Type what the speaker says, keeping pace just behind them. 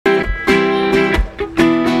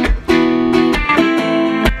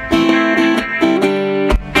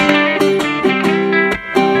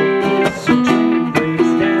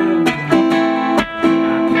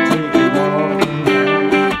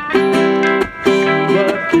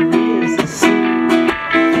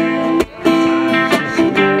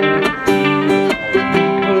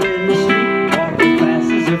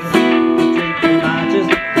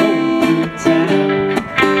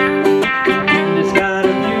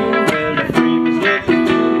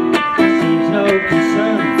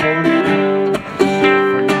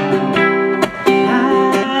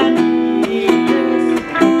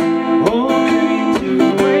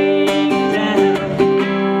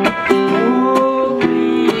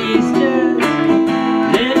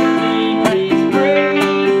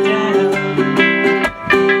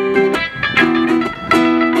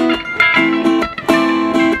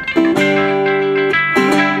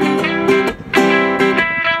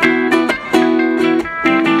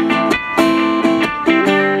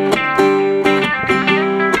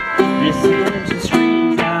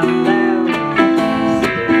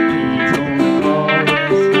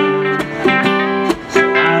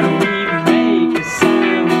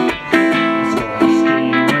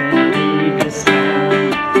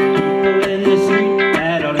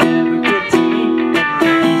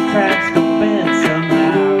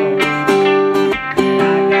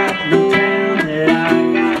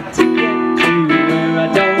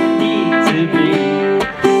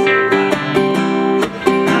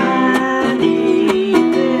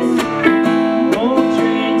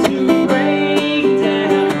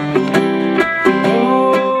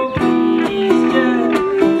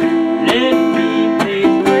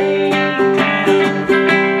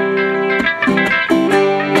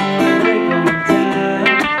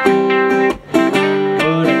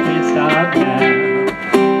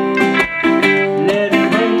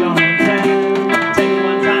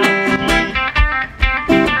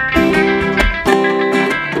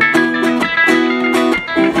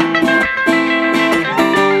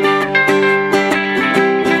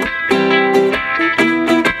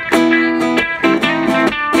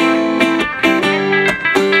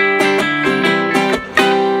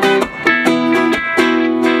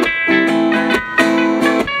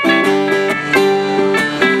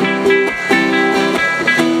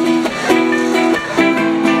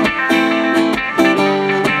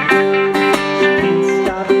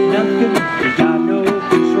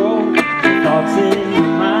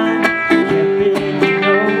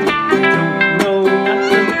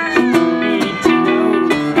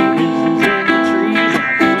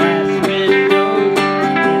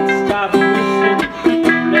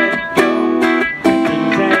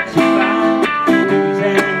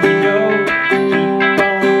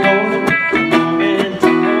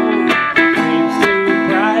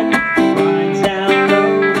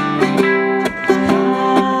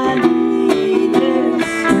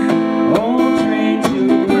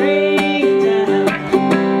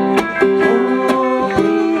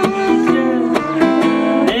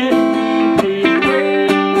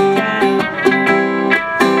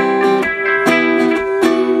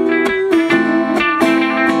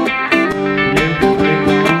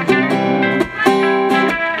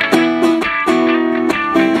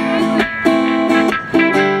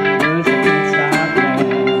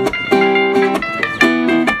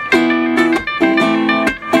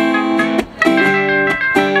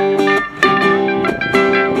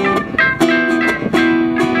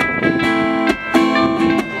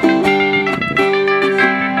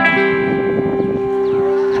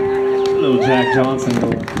Matt Johnson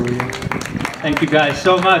going for you. Thank you guys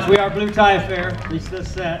so much. We are Blue Tie Affair, at least this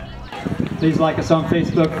set. Please like us on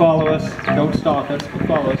Facebook, follow us. Don't stalk us, but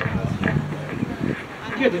follow us.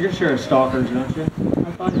 You get your share of stalkers, don't you?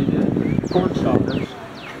 I thought you did. Corn stalkers.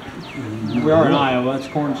 We are in Iowa, it's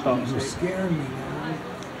corn stalkers. You're scaring me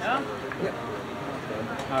now. Yeah? Yep.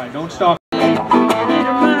 All right, don't stalk.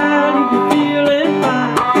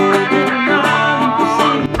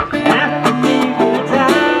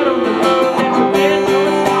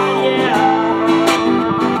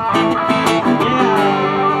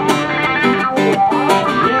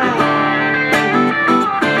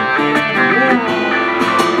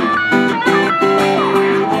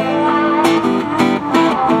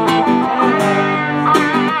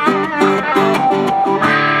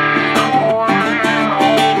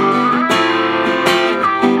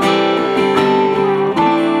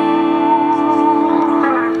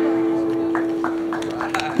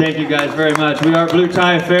 Thank you guys very much. We are Blue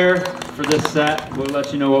Tie Affair for this set. We'll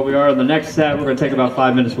let you know what we are on the next set. We're going to take about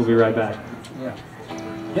 5 minutes. We'll be right back. Yeah.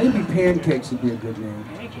 Maybe pancakes would be a good name.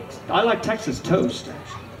 Pancakes? I like Texas toast.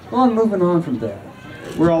 Well, I'm moving on from that.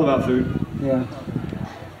 We're all about food. Yeah.